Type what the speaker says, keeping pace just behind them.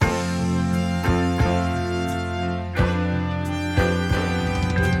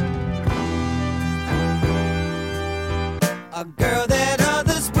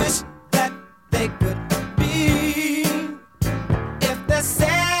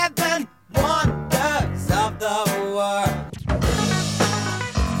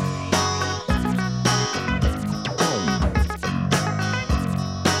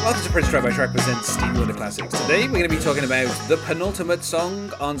Prince Track by Track presents Stevie Wonder Classics. Today we're going to be talking about the penultimate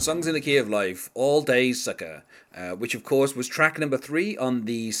song on Songs in the Key of Life, All Day Sucker, which of course was track number 3 on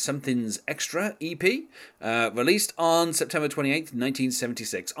the Something's Extra EP, released on September 28th,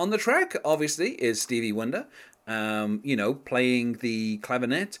 1976. On the track, obviously, is Stevie Wonder, playing the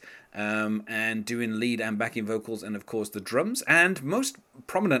clavinet, and doing lead and backing vocals, and of course the drums, and most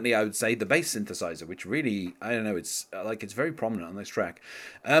prominently I would say the bass synthesizer, which really, I don't know, it's very prominent on this track.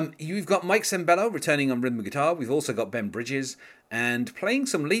 You've got Mike Sembello returning on rhythm guitar. We've also got Ben Bridges, and playing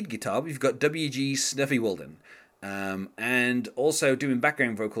some lead guitar we've got W.G. Snuffy Walden, and also doing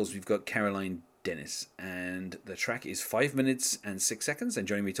background vocals we've got Caroline Dennis, and the track is 5 minutes and 6 seconds. And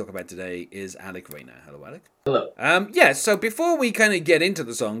joining me to talk about today is Alec Rayner. Hello, Alec. Hello. So before we kind of get into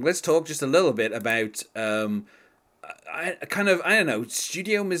the song, let's talk just a little bit about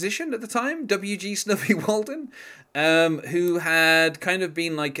studio musician at the time, W.G. Snuffy Walden, who had kind of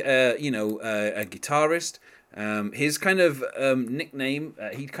been like a guitarist. His kind of nickname,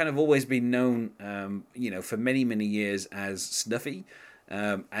 he'd kind of always been known, for many, many years as Snuffy.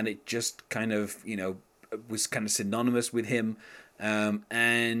 And it just kind of, was kind of synonymous with him. He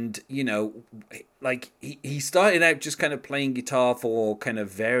started out just kind of playing guitar for kind of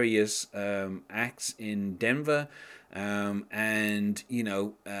various acts in Denver.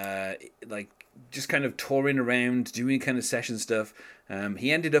 Just kind of touring around, doing kind of session stuff.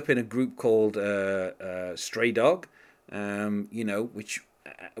 He ended up in a group called Stray Dog, which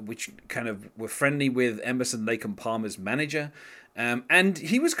kind of were friendly with Emerson, Lake and Palmer's manager. And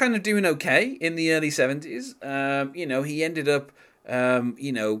he was kind of doing okay in the early 70s. He ended up,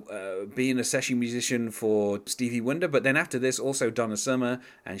 being a session musician for Stevie Wonder. But then after this, also Donna Summer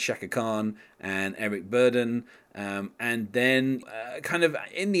and Chaka Khan and Eric Burdon. And then kind of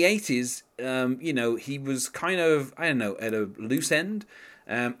in the 80s, he was kind of, at a loose end.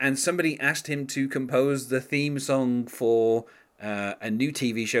 And somebody asked him to compose the theme song for a new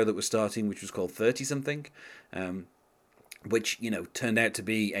TV show that was starting, which was called 30-something. Which, turned out to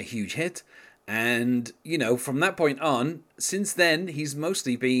be a huge hit. And, from that point on, since then, he's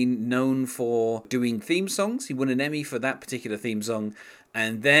mostly been known for doing theme songs. He won an Emmy for that particular theme song.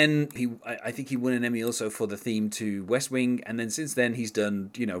 And then I think he won an Emmy also for the theme to West Wing. And then since then, he's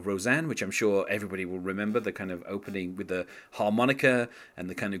done, Roseanne, which I'm sure everybody will remember, the kind of opening with the harmonica and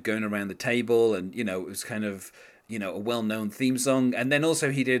the kind of going around the table. And, it was kind of, a well-known theme song. And then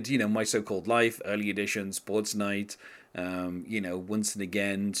also he did, My So-Called Life, Early Edition, Sports Night, Once and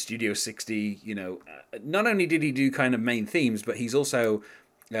Again, Studio 60. Not only did he do kind of main themes, but he's also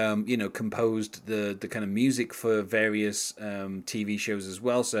composed the kind of music for various TV shows as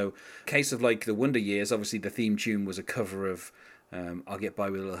well. So case of like the Wonder Years, obviously the theme tune was a cover of I'll Get By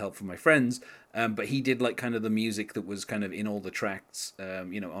With a Little Help From My Friends, but he did like kind of the music that was kind of in all the tracks,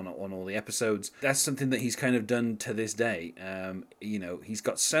 on all the episodes. That's something that he's kind of done to this day. He's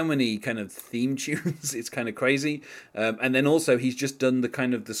got so many kind of theme tunes, it's kind of crazy. And then also he's just done the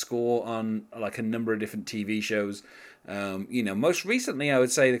kind of the score on like a number of different TV shows. Most recently I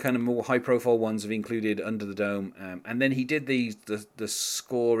would say the kind of more high profile ones have included Under the Dome, and then he did the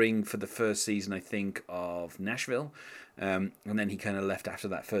scoring for the first season, I think, of Nashville. And then he kind of left after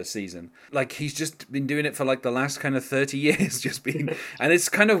that first season. Like, he's just been doing it for like the last kind of 30 years, and it's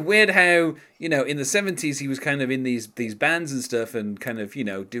kind of weird how, in the 70s he was kind of in these bands and stuff, and kind of,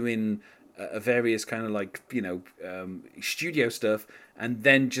 doing various kind of like, studio stuff. And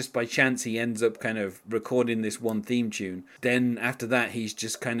then just by chance, he ends up kind of recording this one theme tune. Then after that, he's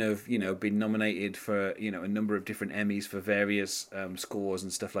just kind of, been nominated for, a number of different Emmys for various scores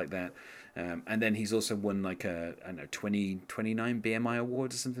and stuff like that. And then he's also won like a 29 BMI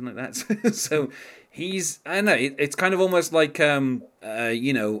awards or something like that. So he's, I don't know, it's kind of almost like, what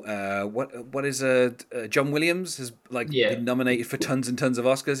is John Williams has been nominated for tons and tons of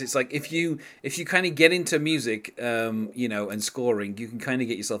Oscars. It's like if you kind of get into music, and scoring, you can kind of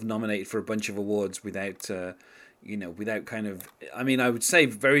get yourself nominated for a bunch of awards without kind of, I mean, I would say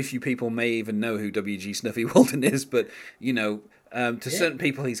very few people may even know who W.G. Snuffy Walden is, but, certain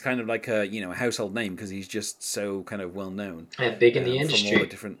people, he's kind of like a household name because he's just so kind of well known. And big in the industry. From all the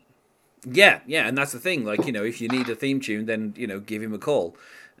different... Yeah, and that's the thing. Like, if you need a theme tune, then, give him a call.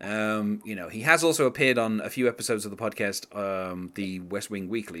 He has also appeared on a few episodes of the podcast, the West Wing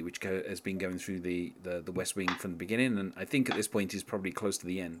Weekly, which has been going through the West Wing from the beginning, and I think at this point he's probably close to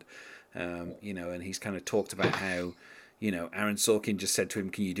the end. And he's kind of talked about how, Aaron Sorkin just said to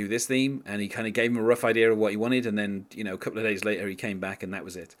him, "Can you do this theme?" And he kind of gave him a rough idea of what he wanted, and then, a couple of days later he came back and that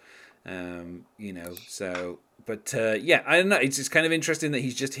was it. So But yeah, I don't know. It's kind of interesting that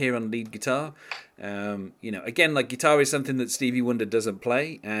he's just here on lead guitar. Again, like guitar is something that Stevie Wonder doesn't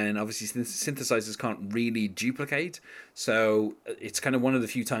play, and obviously synthesizers can't really duplicate. So it's kind of one of the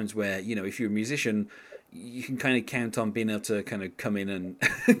few times where if you're a musician, you can kind of count on being able to kind of come in and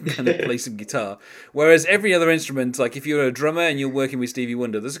kind of play some guitar. Whereas every other instrument, like if you're a drummer and you're working with Stevie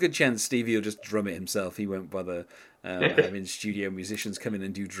Wonder, there's a good chance Stevie will just drum it himself. He won't bother having studio musicians come in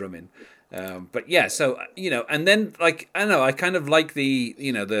and do drumming. But yeah, so and then like I don't know, I kind of like the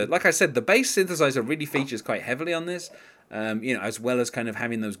like I said, the bass synthesizer really features quite heavily on this. As well as kind of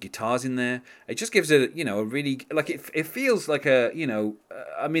having those guitars in there, it just gives it a really like it feels like I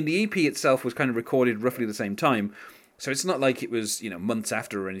mean the EP itself was kind of recorded roughly the same time, so it's not like it was months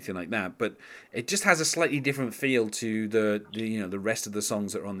after or anything like that, but it just has a slightly different feel to the rest of the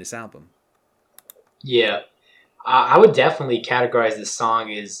songs that are on this album. Yeah. I would definitely categorize this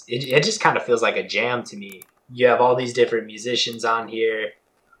song as it just kind of feels like a jam to me. You have all these different musicians on here,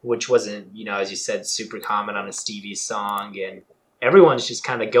 which wasn't, as you said, super common on a Stevie song. And everyone's just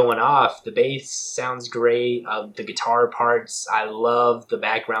kind of going off. The bass sounds great. The guitar parts, I love the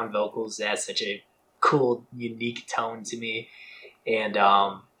background vocals. That's such a cool, unique tone to me. And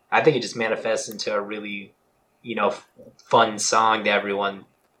I think it just manifests into a really, fun song that everyone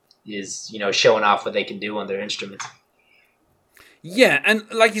is showing off what they can do on their instruments. Yeah, and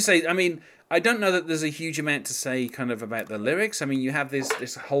like you say, I mean, I don't know that there's a huge amount to say kind of about the lyrics. I mean, you have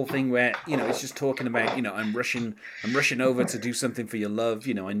this whole thing where it's just talking about I'm rushing over to do something for your love.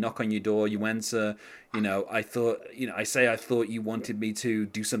 I knock on your door, you answer. I thought I say I thought you wanted me to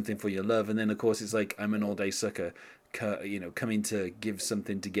do something for your love, and then of course it's like I'm an all day sucker, coming to give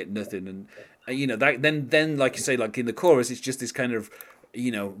something to get nothing, and that then like you say, like in the chorus, it's just this kind of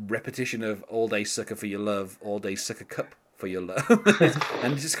repetition of all day sucker for your love, all day sucker cup for your love.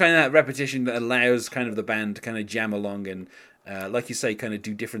 And just kind of that repetition that allows kind of the band to kind of jam along and like you say, kind of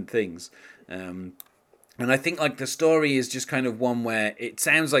do different things. And I think like the story is just kind of one where it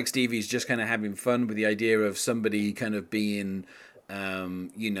sounds like Stevie's just kind of having fun with the idea of somebody kind of being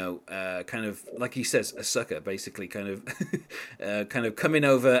kind of like he says, a sucker, basically, kind of coming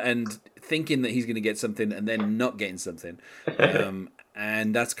over and thinking that he's going to get something and then not getting something.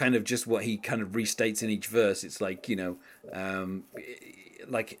 And that's kind of just what he kind of restates in each verse. It's like,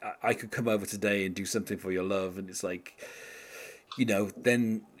 like I could come over today and do something for your love. And it's like,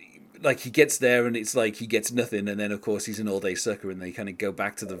 then like he gets there and it's like he gets nothing. And then, of course, he's an all day sucker. And they kind of go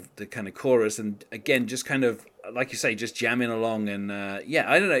back to the kind of chorus. And again, just kind of, like you say, just jamming along. And I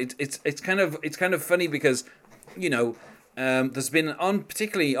don't know. It's kind of funny because, there's been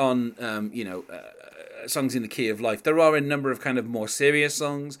particularly on, songs in the key of life, there are a number of kind of more serious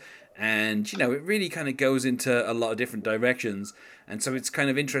songs, and it really kind of goes into a lot of different directions. And so it's kind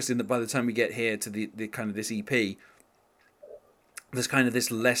of interesting that by the time we get here to the kind of this EP, there's kind of this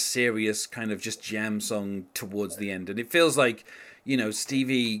less serious kind of just jam song towards the end, and it feels like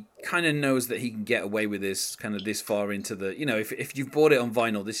Stevie kind of knows that he can get away with this kind of this far into the if you've bought it on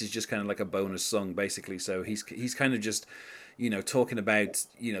vinyl, this is just kind of like a bonus song basically. So he's kind of just talking about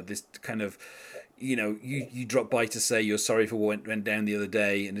this kind of you drop by to say you're sorry for what went down the other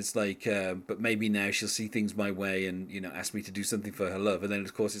day, and it's like, but maybe now she'll see things my way and ask me to do something for her love. And then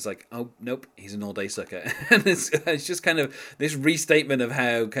of course it's like, oh nope, he's an all day sucker. And it's just kind of this restatement of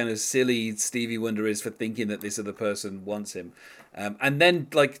how kind of silly Stevie Wonder is for thinking that this other person wants him. And then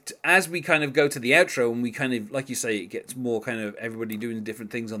like as we kind of go to the outro and we kind of, like you say, it gets more kind of everybody doing different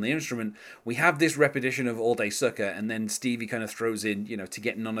things on the instrument, we have this repetition of all day sucker, and then Stevie kind of throws in to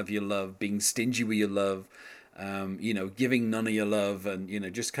get none of your love, being stingy with your love, giving none of your love,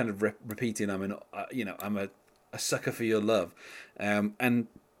 and just kind of repeating I'm a sucker for your love. And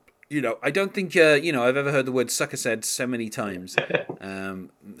I don't think I've ever heard the word sucker said so many times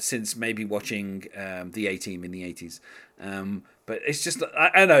since maybe watching the A-Team in the 80s. But it's just,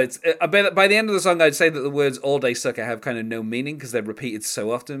 I don't know, it's by the end of the song I'd say that the words all day sucker have kind of no meaning because they're repeated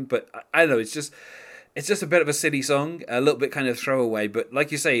so often. But I don't know, it's just a bit of a silly song, a little bit kind of throwaway. But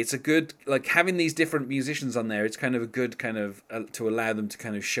like you say, it's a good, like having these different musicians on there, it's kind of a good kind of to allow them to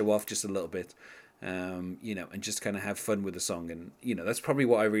kind of show off just a little bit. And just kind of have fun with the song. And, that's probably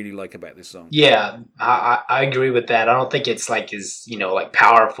what I really like about this song. Yeah, I agree with that. I don't think it's like as, like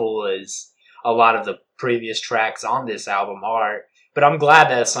powerful as a lot of the previous tracks on this album are. But I'm glad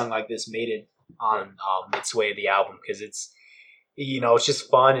that a song like this made it on its way to the album because it's, it's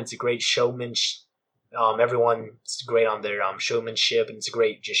just fun. It's a great showmanship. Everyone's great on their showmanship, and it's a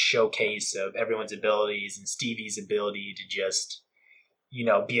great just showcase of everyone's abilities and Stevie's ability to just,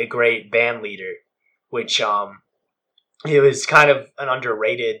 be a great band leader, which it was kind of an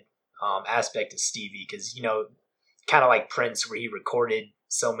underrated aspect of Stevie, because kind of like Prince, where he recorded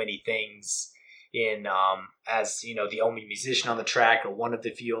so many things in as the only musician on the track, or one of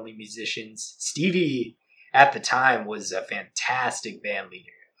the few only musicians. Stevie at the time was a fantastic band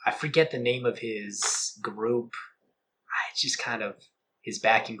leader. I forget the name of his group. I just kind of his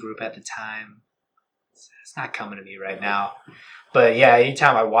backing group at the time. It's not coming to me right now. But yeah,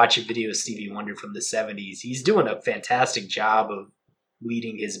 anytime I watch a video of Stevie Wonder from the 70s, he's doing a fantastic job of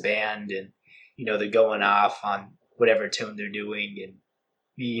leading his band, and they're going off on whatever tune they're doing, and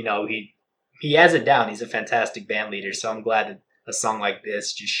he has it down. He's a fantastic band leader, so I'm glad that a song like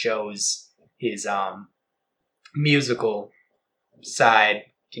this just shows his musical side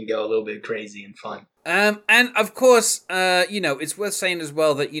can go a little bit crazy and fun. And of course, it's worth saying as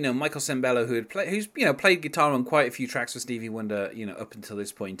well that Michael Sembello, who's played guitar on quite a few tracks for Stevie Wonder, up until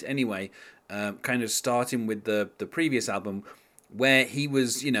this point anyway, kind of starting with the previous album, where he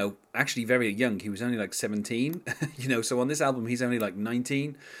was actually very young. He was only like 17, so on this album he's only like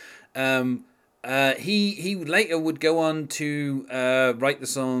 19. He later would go on to write the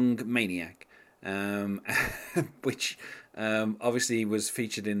song Maniac, which obviously was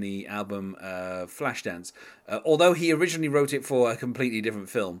featured in the album Flashdance, although he originally wrote it for a completely different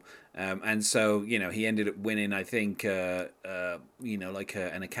film, and so he ended up winning, I think, an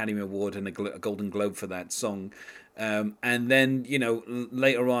Academy Award and a Golden Globe for that song, and then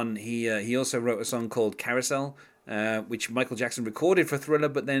later on he also wrote a song called Carousel, which Michael Jackson recorded for Thriller,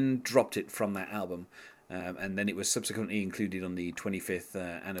 but then dropped it from that album. And then it was subsequently included on the 25th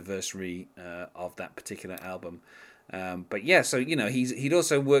anniversary of that particular album. But yeah, so he'd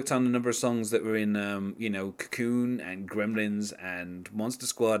also worked on a number of songs that were in Cocoon and Gremlins and Monster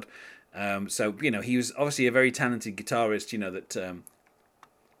Squad. So he was obviously a very talented guitarist. That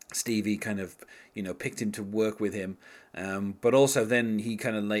Stevie kind of picked him to work with him. But also then he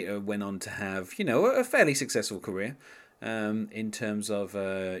kind of later went on to have a fairly successful career. In terms of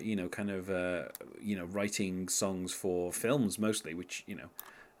writing songs for films mostly, which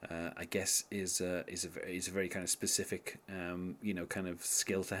I guess is a very kind of specific kind of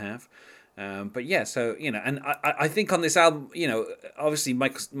skill to have. But yeah, so and I think on this album, obviously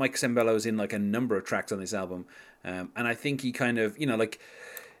Mike Sembello is in like a number of tracks on this album, and I think he kind of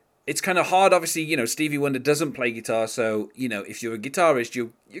it's kind of hard. Obviously, Stevie Wonder doesn't play guitar, so if you're a guitarist,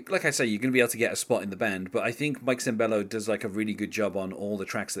 you like I say, you're going to be able to get a spot in the band. But I think Mike Sembello does like a really good job on all the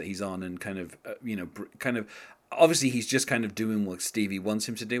tracks that he's on, and kind of obviously he's just kind of doing what Stevie wants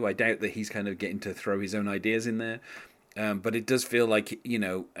him to do. I doubt that he's kind of getting to throw his own ideas in there. But it does feel like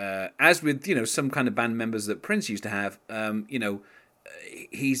as with some kind of band members that Prince used to have,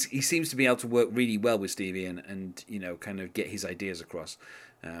 he seems to be able to work really well with Stevie and kind of get his ideas across.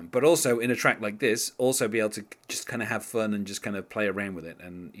 But also in a track like this, also be able to just kind of have fun and just kind of play around with it.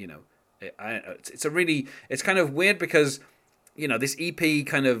 And it's kind of weird because this EP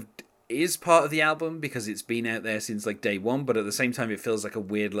kind of is part of the album because it's been out there since like day one, but at the same time it feels like a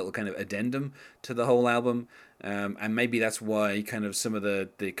weird little kind of addendum to the whole album. And maybe that's why kind of some of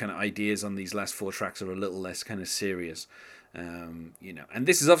the kind of ideas on these last 4 tracks are a little less kind of serious. And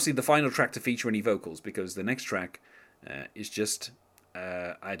this is obviously the final track to feature any vocals, because the next track is just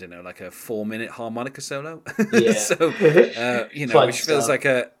I don't know, like a 4-minute harmonica solo. Yeah. So which feels like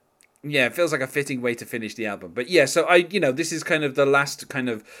it feels like a fitting way to finish the album. But yeah, so this is kind of the last kind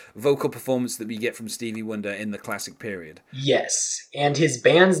of vocal performance that we get from Stevie Wonder in the classic period. Yes, and his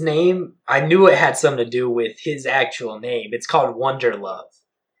band's name, I knew it had something to do with his actual name. It's called Wonder Love,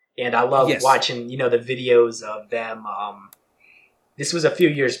 and I love watching the videos of them. This was a few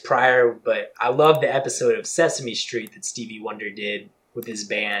years prior, but I love the episode of Sesame Street that Stevie Wonder did with his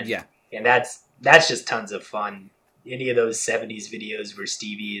band. Yeah, and that's just tons of fun. Any of those 70s videos where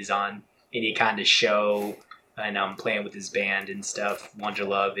Stevie is on any kind of show and playing with his band and stuff, Wonder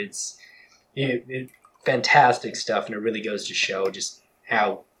Love, it's fantastic stuff, and it really goes to show just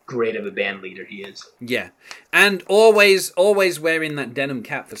how great of a band leader he is. Yeah, and always wearing that denim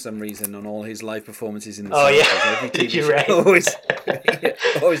cap for some reason on all his live performances in the You're right.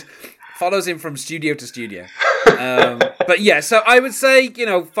 always follows him from studio to studio. But yeah, so I would say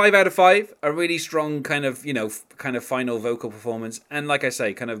 5 out of 5, a really strong kind of final vocal performance, and like I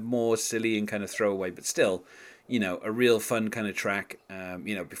say, kind of more silly and kind of throwaway, but still a real fun kind of track.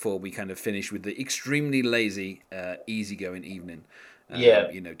 Before we kind of finish with the extremely lazy, easygoing Evening.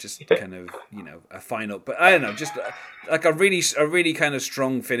 Yeah. Just kind of, a final, but I don't know, just like a really kind of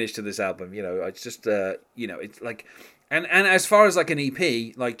strong finish to this album. It's just, it's like, and as far as like an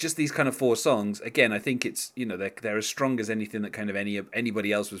EP, like just these kind of 4 songs, again, I think it's, they're as strong as anything that kind of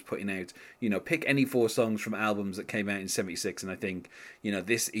anybody else was putting out. Pick any 4 songs from albums that came out in '76, and I think,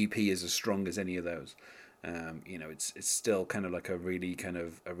 this EP is as strong as any of those. It's still kind of like a really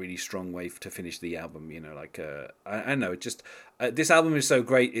strong way to finish the album. I don't know. It just this album is so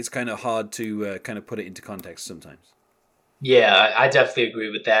great. It's kind of hard to kind of put it into context sometimes. Yeah, I definitely agree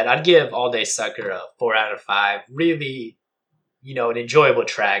with that. I'd give All Day Sucker a 4 out of 5. Really, an enjoyable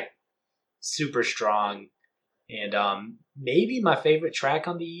track, super strong, and maybe my favorite track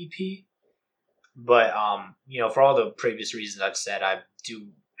on the EP. But for all the previous reasons I've said, I do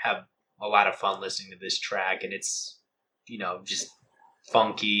have a lot of fun listening to this track, and it's just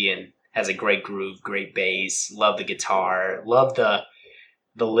funky and has a great groove, great bass. Love the guitar, love the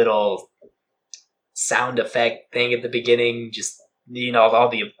little sound effect thing at the beginning. Just all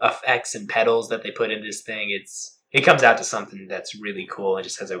the effects and pedals that they put in this thing. It comes out to something that's really cool and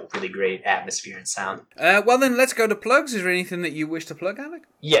just has a really great atmosphere and sound. Well then, let's go to plugs. Is there anything that you wish to plug, Alec?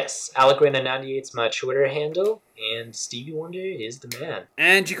 Yes, AlecRaina98 is my Twitter handle, and Stevie Wonder is the man.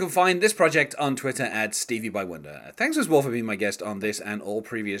 And you can find this project on Twitter at @StevieByWonder. Thanks as well for being my guest on this and all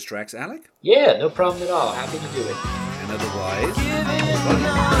previous tracks, Alec. Yeah, no problem at all. Happy to do it. And otherwise...